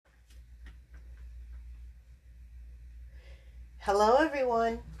Hello,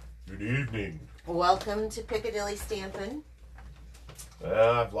 everyone. Good evening. Welcome to Piccadilly Stampin'.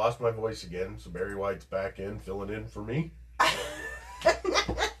 I've lost my voice again, so Barry White's back in, filling in for me.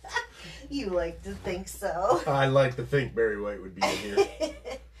 You like to think so. I like to think Barry White would be in here.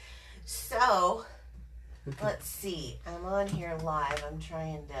 So, let's see. I'm on here live. I'm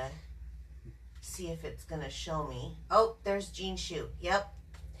trying to see if it's going to show me. Oh, there's Jean Shoot. Yep.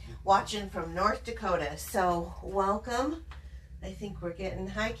 Watching from North Dakota. So, welcome. I think we're getting...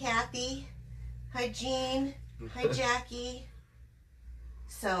 Hi, Kathy. Hi, Jean. Hi, Jackie.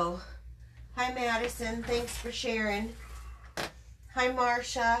 So, hi, Madison. Thanks for sharing. Hi,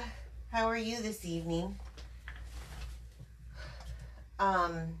 Marcia. How are you this evening?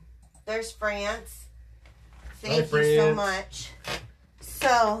 There's France. Thank you so much.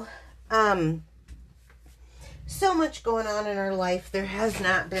 So, so much going on in our life. There has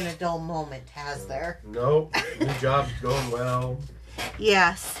not been a dull moment, has there? Nope. New job's going well.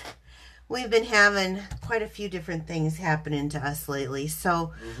 Yes. We've been having quite a few different things happening to us lately.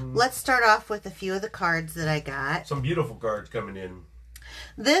 So, let's start off with a few of the cards that I got. Some beautiful cards coming in.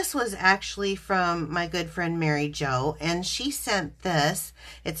 This was actually from my good friend Mary Jo, and she sent this.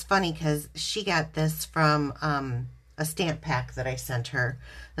 It's funny because she got this from a stamp pack that I sent her.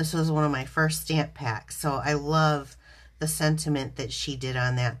 This was one of my first stamp packs, so I love the sentiment that she did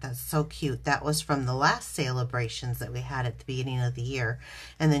on that. That's so cute. That was from the last celebrations that we had at the beginning of the year,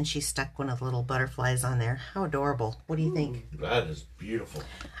 and then she stuck one of the little butterflies on there. How adorable. What do you think? That is beautiful.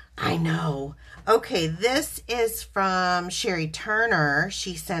 I know. Okay, this is from Sherry Turner.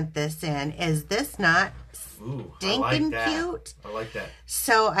 She sent this in. Is this not stinking cute? I like that.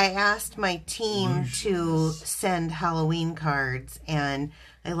 So I asked my team to send Halloween cards, and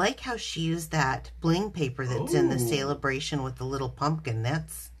I like how she used that bling paper that's in the celebration with the little pumpkin.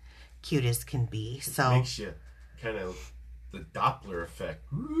 That's cute as can be. So it makes you kind of the Doppler effect.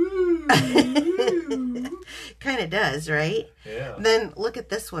 Kind of does, right? Yeah. Then look at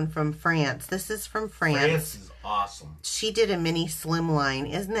this one from France. This is from France. France is awesome. She did a mini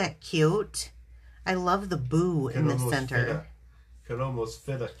slimline. Isn't that cute? I love the boo in the center. Could almost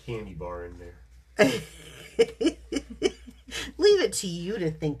fit a candy bar in there. Leave it to you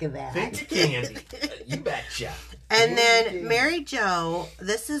to think of that. Think of candy. You betcha. And then Mary Jo,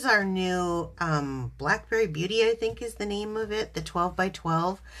 this is our new Blackberry Beauty, I think is the name of it, the 12 by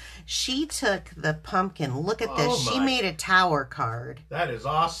 12. She took the pumpkin. Look at this. She made a tower card. That is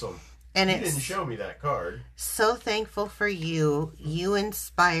awesome. And you didn't show me that card. So thankful for you. You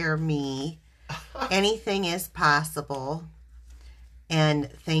inspire me. Anything is possible.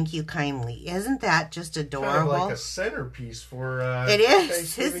 And thank you kindly. Isn't that just adorable? Kind of like a centerpiece for it is,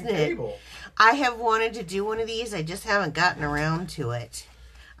 Thanksgiving isn't it? table. I have wanted to do one of these. I just haven't gotten around to it.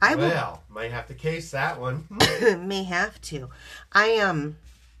 Might have to case that one. May have to. I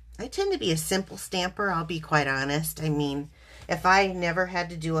tend to be a simple stamper, I'll be quite honest. I mean, if I never had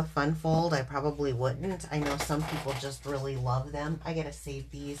to do a fun fold, I probably wouldn't. I know some people just really love them. I gotta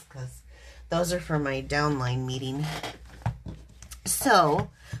save these because those are for my downline meeting. So,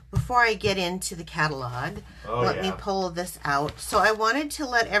 before I get into the catalog, let me pull this out. So, I wanted to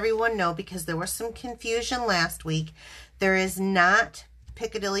let everyone know, because there was some confusion last week, there is not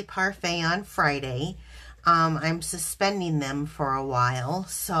Piccadilly Parfait on Friday. I'm suspending them for a while,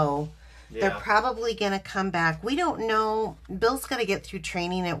 so they're probably going to come back. We don't know. Bill's got to get through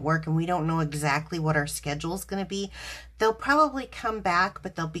training at work, and we don't know exactly what our schedule is going to be. They'll probably come back,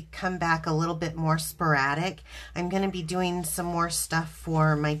 but they'll come back a little bit more sporadic. I'm going to be doing some more stuff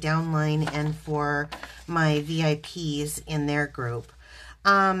for my downline and for my VIPs in their group.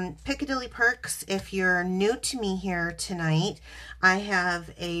 Piccadilly Perks, if you're new to me here tonight, I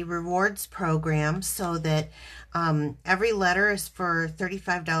have a rewards program so that every letter is for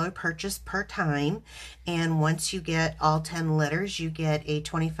 $35 purchase per time, and once you get all 10 letters, you get a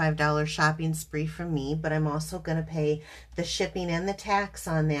 $25 shopping spree from me, but I'm also going to pay the shipping and the tax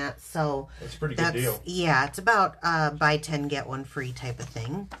on that, so that's a pretty good deal. Yeah, it's about buy 10 get one free type of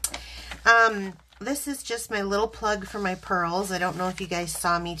thing. This is just my little plug for my pearls. I don't know if you guys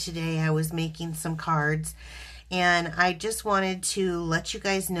saw me today. I was making some cards, and I just wanted to let you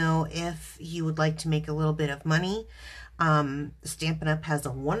guys know if you would like to make a little bit of money. Stampin' Up! Has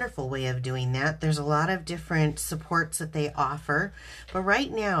a wonderful way of doing that. There's a lot of different supports that they offer, but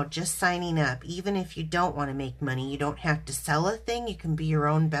right now, just signing up, even if you don't want to make money, you don't have to sell a thing. You can be your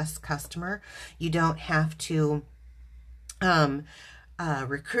own best customer. You don't have to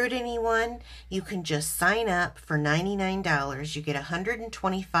recruit anyone. You can just sign up for $99. You get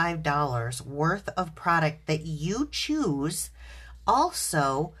 $125 worth of product that you choose.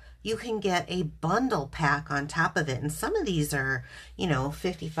 Also, you can get a bundle pack on top of it. And some of these are, you know,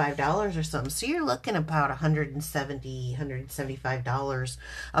 $55 or something. So you're looking about $175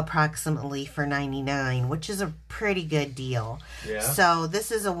 approximately for 99, which is a pretty good deal. Yeah. So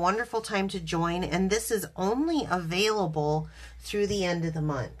this is a wonderful time to join, and this is only available through the end of the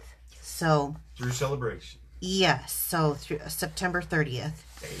month. So through celebration. yes, so through September 30th.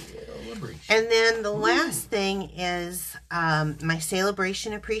 Celebration. And then the last thing is my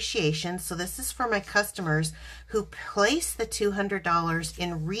Celebration Appreciation. So this is for my customers who place the $200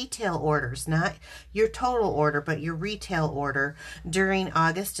 in retail orders, not your total order, but your retail order during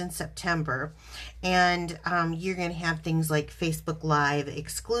August and September. And you're going to have things like Facebook Live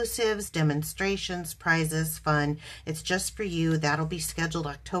exclusives, demonstrations, prizes, fun. It's just for you. That'll be scheduled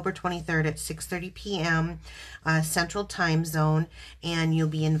October 23rd at 6:30 p.m. Central Time Zone, and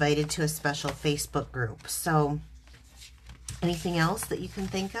you'll be invited to a special Facebook group. So anything else that you can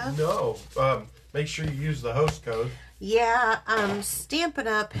think of? No. Make sure you use the host code. Yeah, Stampin'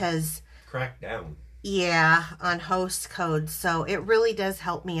 Up! Has cracked down. Yeah, on host codes. So it really does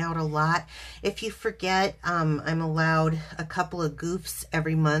help me out a lot. If you forget, I'm allowed a couple of goofs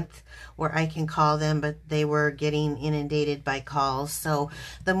every month where I can call them, but they were getting inundated by calls. So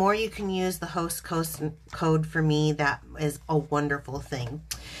the more you can use the host code for me, that is a wonderful thing.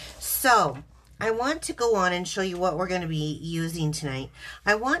 So I want to go on and show you what we're going to be using tonight.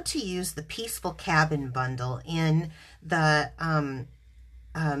 I want to use the Peaceful Cabin bundle in the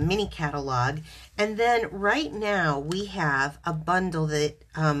mini catalog, and then right now we have a bundle that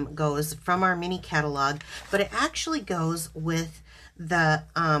goes from our mini catalog, but it actually goes with the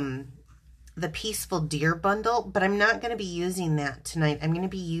Peaceful Deer bundle, but I'm not going to be using that tonight. I'm going to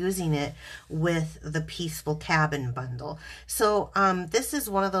be using it with the Peaceful Cabin bundle. So this is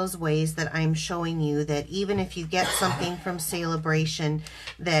one of those ways that I'm showing you that even if you get something from Celebration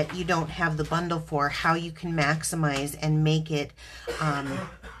that you don't have the bundle for, how you can maximize and make it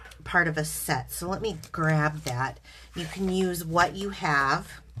part of a set. So let me grab that. You can use what you have.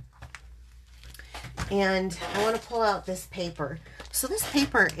 And I want to pull out this paper. So this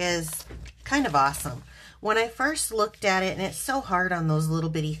paper is kind of awesome. When I first looked at it, and it's so hard on those little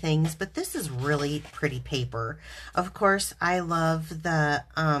bitty things, but this is really pretty paper. Of course, I love the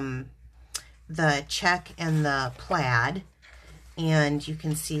check and the plaid, and you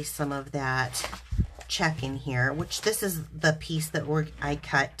can see some of that check in here, which this is the piece that I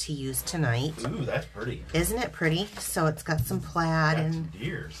cut to use tonight. Ooh, that's pretty. Isn't it pretty? So it's got some plaid and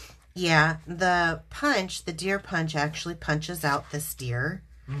deers. Yeah, the deer punch actually punches out this deer.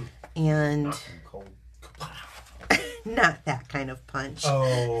 And not cold. Not that kind of punch.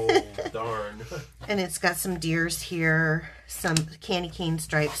 Oh, darn. And it's got some deers here, some candy cane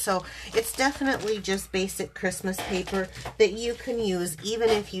stripes. So it's definitely just basic Christmas paper that you can use even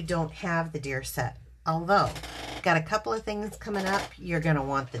if you don't have the deer set. Although, got a couple of things coming up, you're going to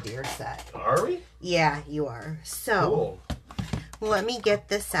want the deer set. Are we? Yeah, you are. So, cool. Let me get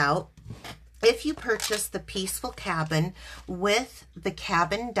this out. If you purchase the Peaceful Cabin with the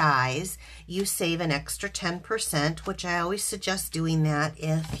cabin dies, you save an extra 10%, which I always suggest doing that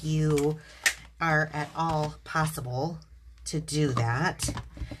if you are at all possible to do that.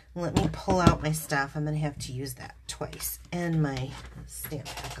 Let me pull out my stuff. I'm going to have to use that twice. And my stamp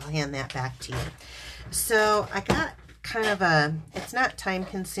pack. I'll hand that back to you. So I got kind of it's not time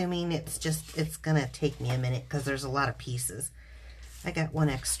consuming. It's going to take me a minute because there's a lot of pieces. I got one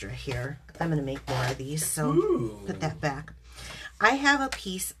extra here. I'm going to make more of these, so put that back. I have a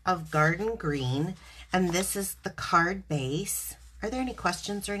piece of garden green, and this is the card base. Are there any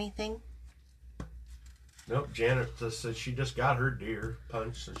questions or anything? Nope, Janet says she just got her deer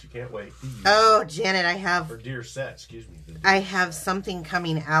punch, so she can't wait. Oh, Janet, I have... Or deer set, excuse me. I have something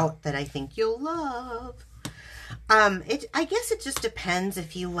coming out that I think you'll love. I guess it just depends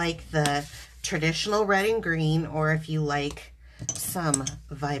if you like the traditional red and green or if you like some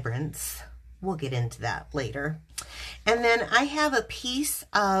vibrance. We'll get into that later. And then I have a piece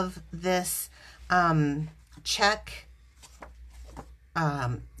of this check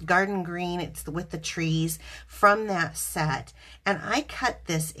garden green. It's with the trees from that set, and I cut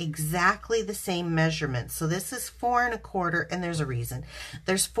this exactly the same measurement. So this is 4 1/4, and there's a reason.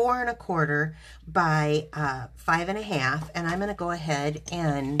 There's 4 1/4 by 5 1/2, and I'm going to go ahead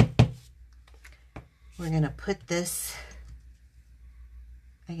and we're going to put this.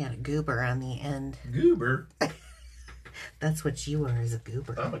 I got a goober on the end. Goober? That's what you are, is a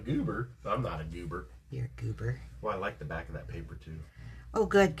goober. I'm a goober. I'm not a goober. You're a goober. Well, I like the back of that paper, too. Oh,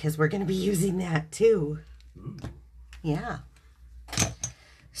 good, because we're going to be using that, too. Ooh. Yeah.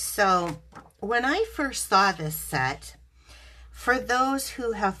 So, when I first saw this set, For those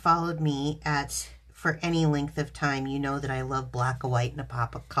who have followed me for any length of time, you know that I love black and white and a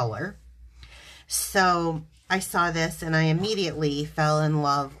pop of color. So I saw this and I immediately fell in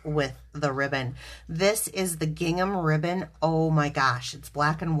love with the ribbon. This is the gingham ribbon. Oh my gosh, it's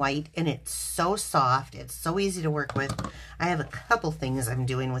black and white and it's so soft. It's so easy to work with. I have a couple things I'm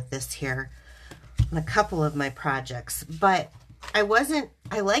doing with this here and a couple of my projects, but I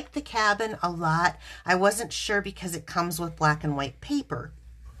like the cabin a lot. I wasn't sure because it comes with black and white paper.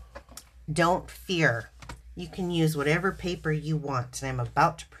 Don't fear. You can use whatever paper you want, and I'm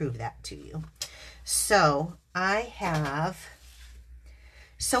about to prove that to you. So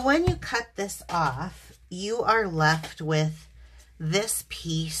when you cut this off, you are left with this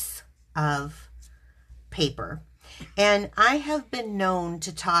piece of paper. And I have been known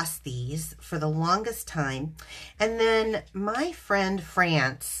to toss these for the longest time. And then my friend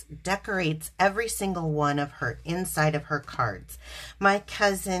France decorates every single one of her inside of her cards. My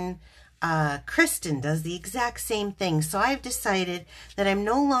cousin Kristen does the exact same thing. So I've decided that I'm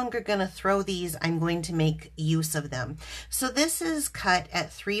no longer going to throw these. I'm going to make use of them. So this is cut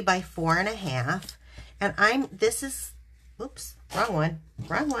at 3 by 4.5. And oops, wrong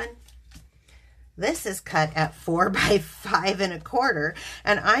one. This is cut at 4 by 5.25,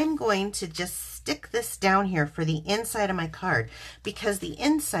 and I'm going to just stick this down here for the inside of my card because the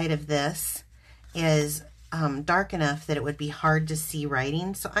inside of this is dark enough that it would be hard to see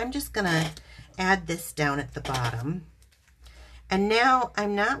writing. So I'm just going to add this down at the bottom. And now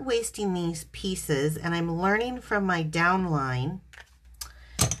I'm not wasting these pieces, and I'm learning from my downline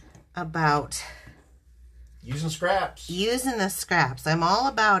about using scraps. Using the scraps. I'm all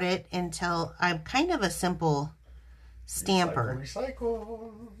about it until I'm kind of a simple stamper.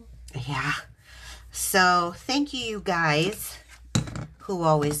 Recycle. Yeah. So thank you guys who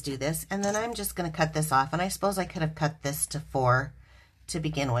always do this. And then I'm just going to cut this off. And I suppose I could have cut this to 4 to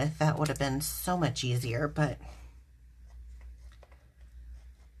begin with. That would have been so much easier, but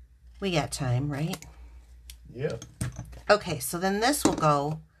we got time, right? Yeah. Okay, so then this will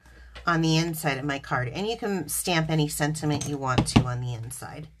go on the inside of my card, and you can stamp any sentiment you want to on the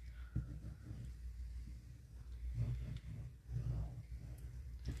inside.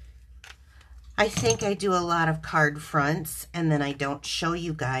 I think I do a lot of card fronts and then I don't show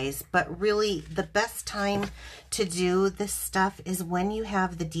you guys, but really the best time to do this stuff is when you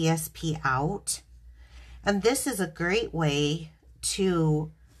have the DSP out. And this is a great way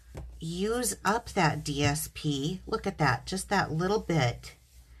to use up that DSP. Look at that, just that little bit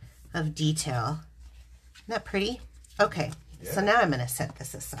of detail. Isn't that pretty? Okay, yeah. So now I'm going to set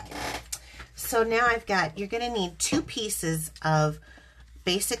this aside. So now you're going to need 2 pieces of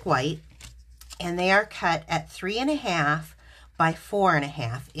basic white, and they are cut at 3.5 by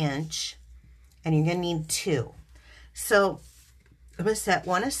 4.5 inch, and you're going to need 2. So I'm going to set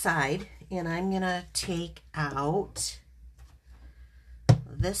one aside, and I'm going to take out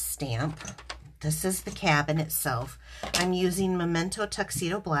this stamp. This is the cabin itself. I'm using Memento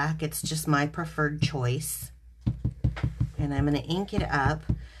Tuxedo Black. It's just my preferred choice. And I'm going to ink it up.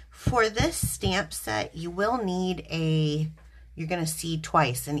 For this stamp set, you will need you're going to see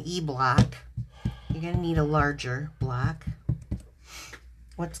twice, an E block. You're going to need a larger block.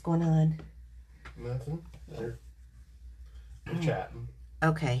 What's going on? Nothing. They're chatting.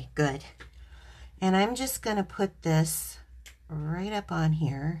 Okay, good. And I'm just going to put this right up on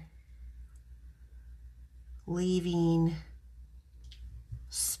here, leaving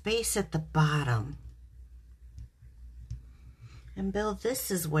space at the bottom. And Bill,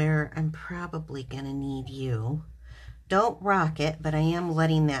 this is where I'm probably going to need you. Don't rock it, but I am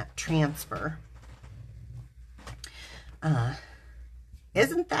letting that transfer.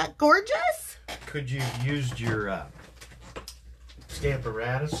 Isn't that gorgeous? Could you have used your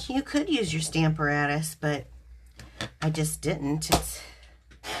Stamparatus? You could use your Stamparatus, but I just didn't.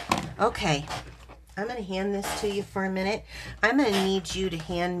 Okay. I'm going to hand this to you for a minute. I'm going to need you to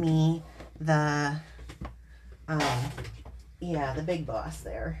hand me the Big Boss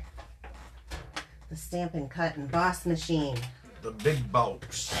there. The Stampin' Cut and Boss machine. The Big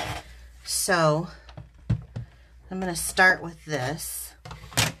Boss. So, I'm going to start with this.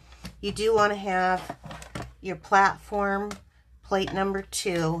 You do want to have your platform, plate number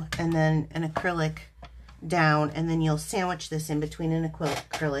 2, and then an acrylic down, and then you'll sandwich this in between an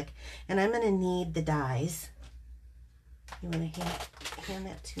acrylic. And I'm going to need the dies. You want to hand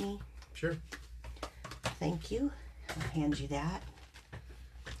that to me? Sure. Thank you. I'll hand you that.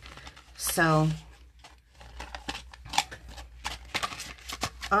 So,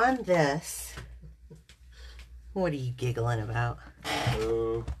 on this, what are you giggling about?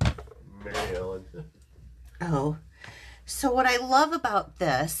 Oh, Mary Ellen. Oh, So what I love about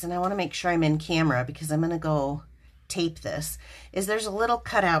this, and I want to make sure I'm in camera because I'm going to go tape this, is there's a little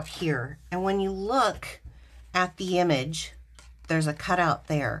cutout here. And when you look at the image, there's a cutout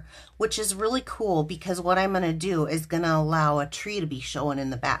there, which is really cool because what I'm going to do is going to allow a tree to be showing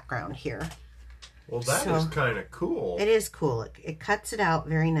in the background here. Well, that is kind of cool. It is cool. It cuts it out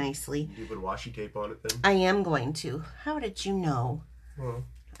very nicely. You put washi tape on it then? I am going to. How did you know? Well,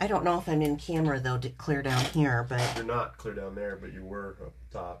 I don't know if I'm in camera, though, to clear down here, but... You're not clear down there, but you were up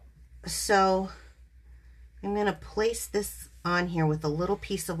top. So, I'm going to place this on here with a little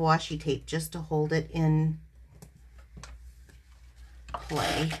piece of washi tape just to hold it in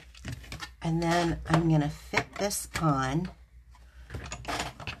play. And then I'm going to fit this on.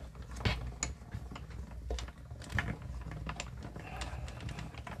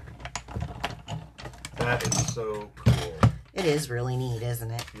 That is so cool. It is really neat,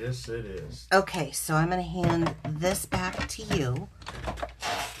 isn't it? Yes, it is. Okay, so I'm going to hand this back to you.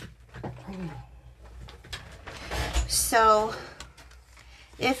 So,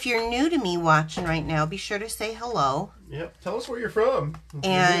 if you're new to me watching right now, be sure to say hello. Yep. Tell us where you're from.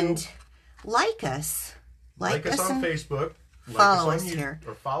 And like us. Like us on Facebook. Follow us here.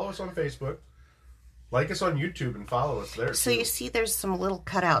 Or follow us on Facebook. Like us on YouTube and follow us there, So too. you see there's some little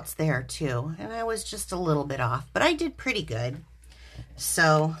cutouts there, too. And I was just a little bit off, but I did pretty good.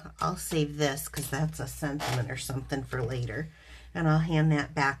 So I'll save this because that's a sentiment or something for later. And I'll hand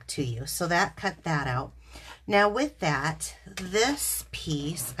that back to you. So that cut that out. Now with that, this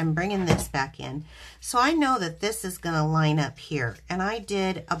piece, I'm bringing this back in. So I know that this is going to line up here. And I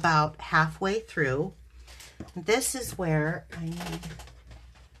did about halfway through. This is where I need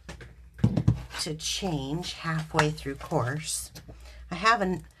to change halfway through course. I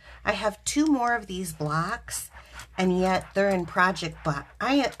have 2 more of these blocks, and yet they're in project block.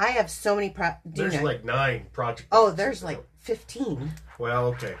 I have so many There's like 9 project Oh, blocks. there's like 15. Well,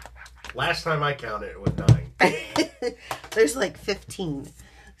 okay. Last time I counted, it was 9. There's like 15.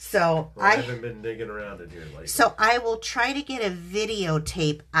 So well, I haven't been digging around in here lately. So I will try to get a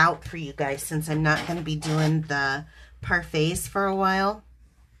videotape out for you guys since I'm not going to be doing the parfaits for a while.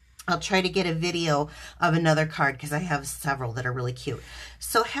 I'll try to get a video of another card because I have several that are really cute.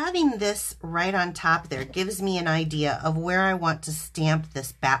 So having this right on top there gives me an idea of where I want to stamp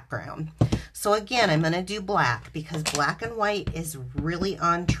this background. So again, I'm going to do black because black and white is really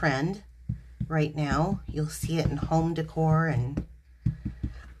on trend right now. You'll see it in home decor, and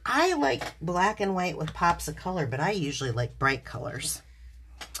I like black and white with pops of color, but I usually like bright colors.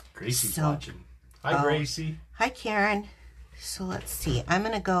 Gracie's watching. Hi, Gracie. Hi, Karen. So let's see. I'm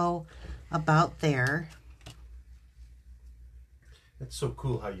going to go about there. That's so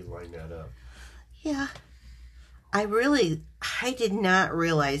cool how you line that up. Yeah. I did not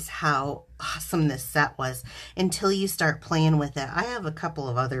realize how awesome this set was until you start playing with it. I have a couple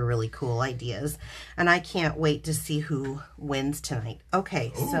of other really cool ideas, and I can't wait to see who wins tonight.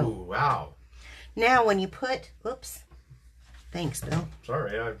 Okay, Ooh, so. Wow. Now when you put, whoops. Thanks, Bill.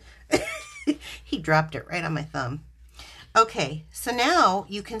 Sorry, He dropped it right on my thumb. Okay, so now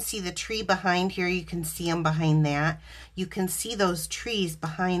you can see the tree behind here. You can see them behind that. You can see those trees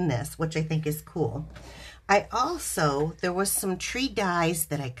behind this, which I think is cool. There was some tree dies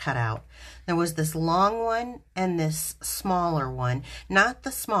that I cut out. There was this long one and this smaller one. Not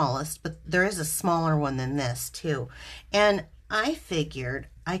the smallest, but there is a smaller one than this too. And I figured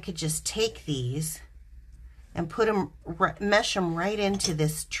I could just take these and put them, mesh them right into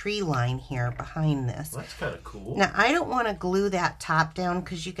this tree line here behind this. Well, that's kind of cool. Now, I don't want to glue that top down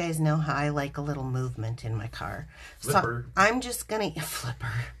because you guys know how I like a little movement in my car. Flipper. So I'm just going to,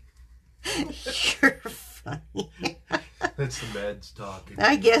 flipper. You're funny. That's the meds talking.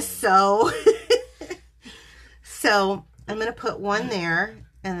 I guess so. So I'm going to put one there,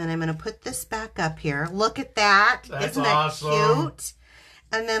 and then I'm going to put this back up here. Look at that. That's Isn't that awesome. cute?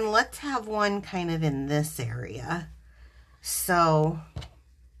 And then let's have one kind of in this area. So,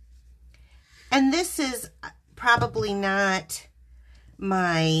 and this is probably not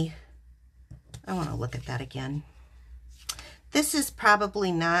my, I want to look at that again. This is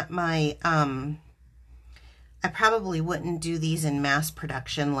probably not my, I probably wouldn't do these in mass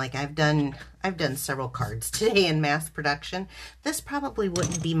production like I've done several cards today in mass production. This probably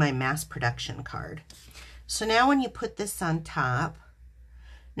wouldn't be my mass production card. So now when you put this on top,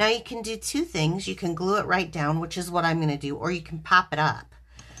 now you can do 2 things. You can glue it right down, which is what I'm going to do, or you can pop it up.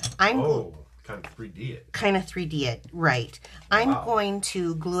 kind of 3D it. Kind of 3D it, right. I'm going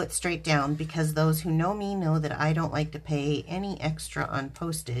to glue it straight down because those who know me know that I don't like to pay any extra on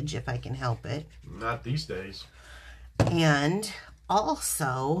postage if I can help it. Not these days. And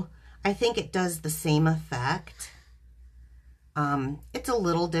also, I think it does the same effect It's a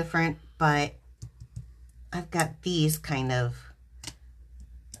little different, but I've got these kind of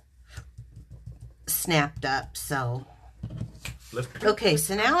snapped up, so. Okay,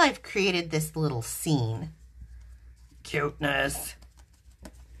 so now I've created this little scene. Cuteness.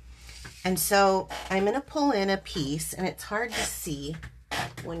 And so I'm going to pull in a piece, and it's hard to see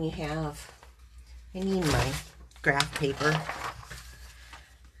when you have, I need my graph paper.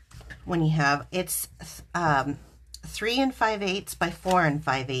 When you have, it's 3 5/8 by 4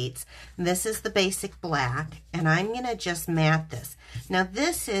 5/8. This is the basic black, and I'm going to just mat this. Now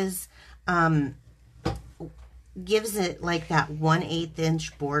this is, gives it like that 1/8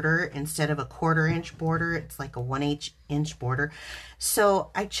 inch border instead of a 1/4 inch border. It's like a 1/8 inch border.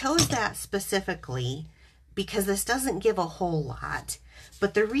 So I chose that specifically because this doesn't give a whole lot.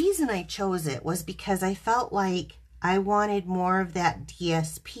 But the reason I chose it was because I felt like I wanted more of that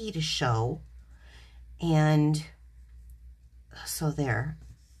DSP to show. And so there,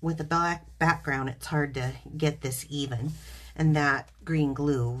 with the black background, it's hard to get this even. And that green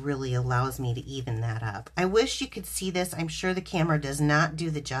glue really allows me to even that up. I wish you could see this. I'm sure the camera does not do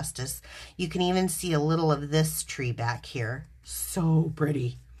the justice. You can even see a little of this tree back here. So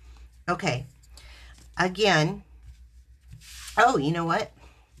pretty. Okay. Again. Oh, you know what?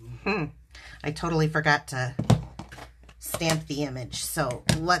 I totally forgot to stamp the image. So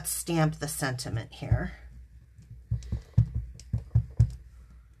let's stamp the sentiment here.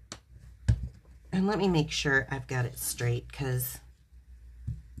 And let me make sure I've got it straight, because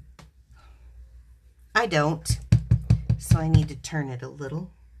I don't. So I need to turn it a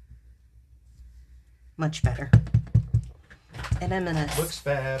little. Much better. And I'm gonna... Looks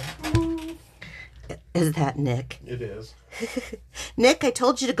fab. Is that Nick? It is. Nick, I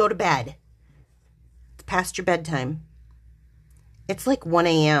told you to go to bed. It's past your bedtime. It's like 1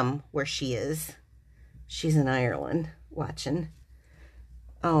 a.m. where she is. She's in Ireland watching.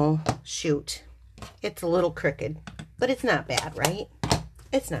 Oh, shoot. It's a little crooked, but it's not bad, right?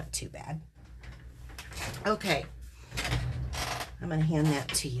 It's not too bad. Okay. I'm going to hand that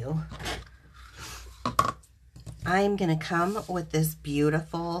to you. I'm going to come with this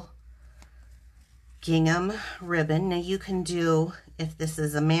beautiful gingham ribbon. Now you can do, if this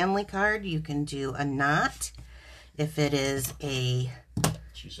is a manly card, you can do a knot. If it is a...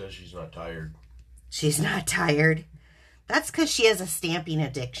 She says she's not tired. She's not tired. That's because she has a stamping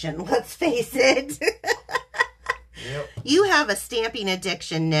addiction. Let's face it. Yep. You have a stamping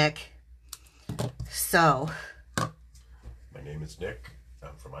addiction, Nick. So. My name is Nick.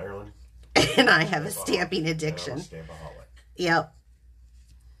 I'm from Ireland. And I have a stamping addiction. I'm a stampaholic. Yep.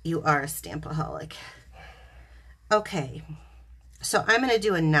 You are a stampaholic. Okay. So I'm going to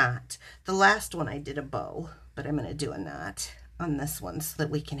do a knot. The last one I did a bow, but I'm going to do a knot on this one so that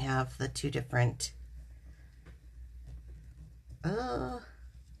we can have the two different...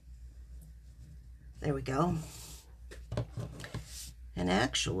 there we go. And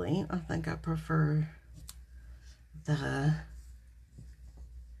actually, I think I prefer the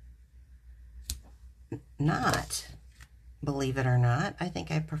knot. Believe it or not, I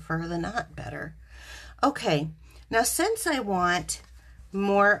think I prefer the knot better. Okay, now since I want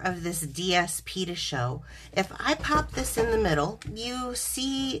more of this DSP to show, if I pop this in the middle, you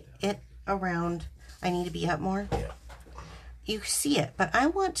see it around. I need to be up more. Yeah. You see it, but I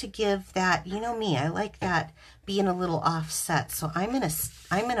want to give that, you know me, I like that being a little offset. So I'm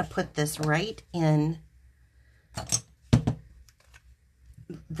gonna put this right in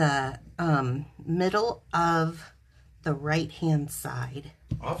the middle of the right hand side.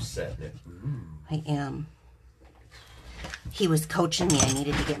 Offset it. I am. He was coaching me. I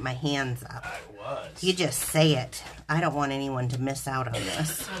needed to get my hands up. I was. You just say it. I don't want anyone to miss out on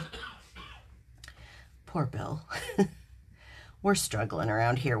this. Poor Bill. We're struggling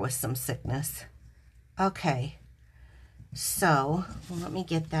around here with some sickness. Okay, so let me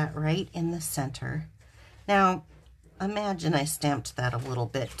get that right in the center. Now, imagine I stamped that a little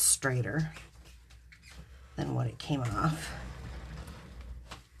bit straighter than what it came off.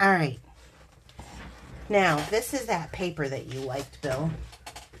 All right. Now, this is that paper that you liked, Bill.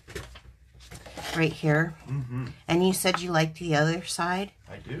 Right here. Mm-hmm. And you said you liked the other side?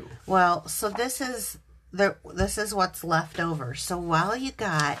 I do. Well, so this is what's left over. So while you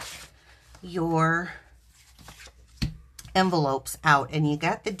got your envelopes out and you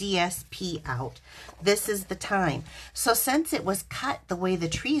got the DSP out, this is the time. So since it was cut the way the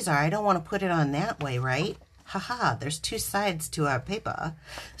trees are, I don't want to put it on that way, right? Haha, there's two sides to our paper.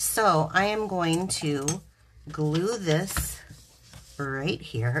 So I am going to glue this right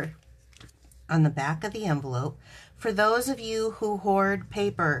here on the back of the envelope For those of you who hoard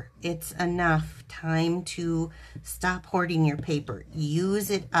paper, it's enough time to stop hoarding your paper. Use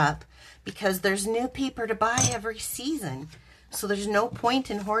it up because there's new paper to buy every season. So there's no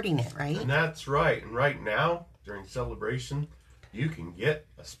point in hoarding it, right? And that's right. And right now, during celebration, you can get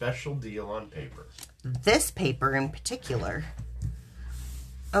a special deal on paper. This paper in particular.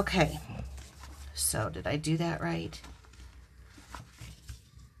 Okay. So did I do that right?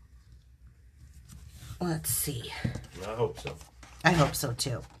 Let's see. I hope so. I hope so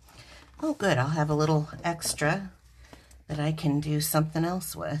too. Oh, good. I'll have a little extra that I can do something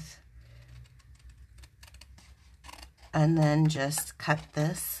else with. And then just cut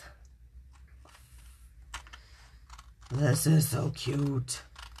this. This is so cute.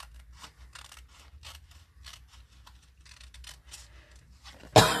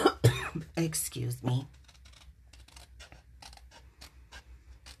 Excuse me.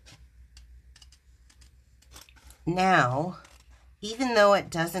 Now, even though it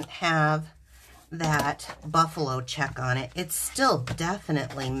doesn't have that buffalo check on it, it still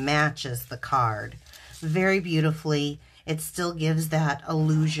definitely matches the card very beautifully. It still gives that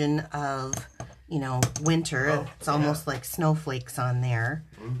illusion of, you know, winter. Oh, it's almost like snowflakes on there.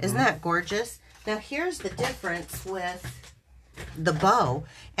 Mm-hmm. Isn't that gorgeous? Now, here's the difference with the bow.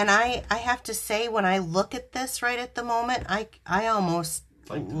 And I have to say, when I look at this right at the moment, I almost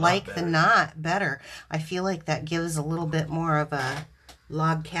like the knot better. I feel like that gives a little bit more of a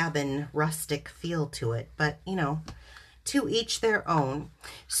log cabin rustic feel to it. But, you know, to each their own.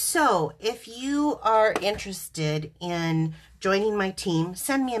 So if you are interested in joining my team,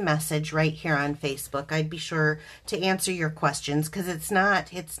 send me a message right here on Facebook. I'd be sure to answer your questions because it's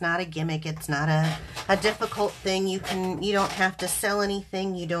not a gimmick. It's not a difficult thing. You don't have to sell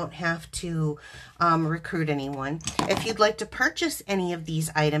anything. You don't have to recruit anyone. If you'd like to purchase any of these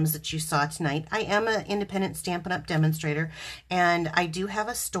items that you saw tonight, I am an independent Stampin' Up! Demonstrator, and I do have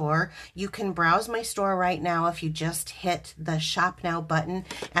a store. You can browse my store right now if you just hit the Shop Now button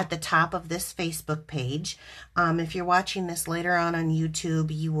at the top of this Facebook page. If you're watching this later on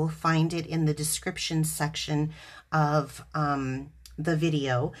YouTube, you will find it in the description section of the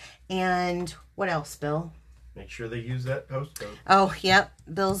video. And what else, Bill? Make sure they use that host code. Oh, yep.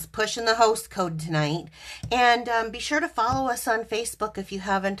 Bill's pushing the host code tonight. And be sure to follow us on Facebook if you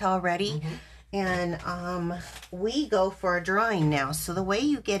haven't already. Mm-hmm. And we go for a drawing now. So the way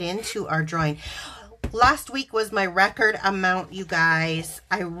you get into our drawing... Last week was my record amount, you guys.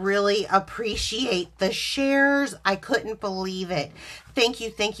 I really appreciate the shares. I couldn't believe it. Thank you,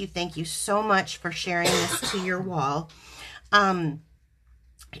 thank you, thank you so much for sharing this to your wall.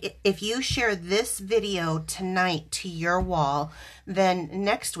 If you share this video tonight to your wall, then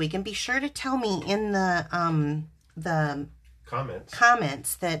next week, and be sure to tell me in the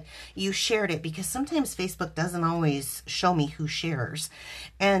comments that you shared it, because sometimes Facebook doesn't always show me who shares,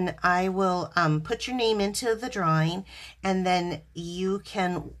 and I will put your name into the drawing, and then you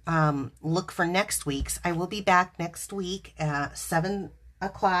can look for next week's. I will be back next week at 7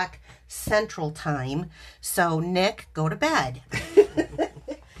 o'clock Central Time. So Nick, go to bed.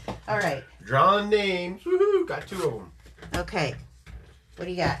 All right. Drawing names. Woohoo! Got 2 of them. Okay. What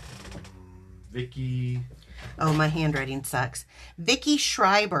do you got? Vicky. Oh, my handwriting sucks. Vicky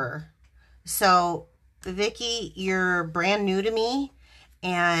Schreiber. So, Vicky, you're brand new to me.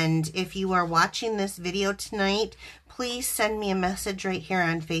 And if you are watching this video tonight, please send me a message right here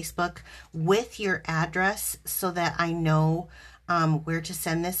on Facebook with your address so that I know where to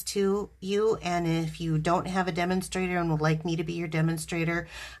send this to you. And if you don't have a demonstrator and would like me to be your demonstrator,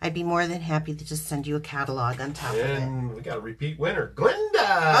 I'd be more than happy to just send you a catalog on top of it. And we got a repeat winner, Glenda.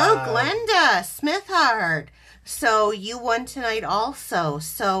 Oh, Glenda Smithard. So you won tonight also.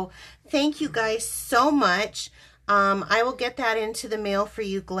 So thank you guys so much. I will get that into the mail for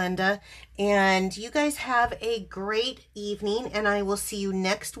you, Glenda. And you guys have a great evening, and I will see you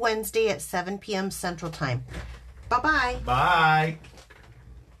next Wednesday at 7 p.m. Central Time. Bye-bye. Bye.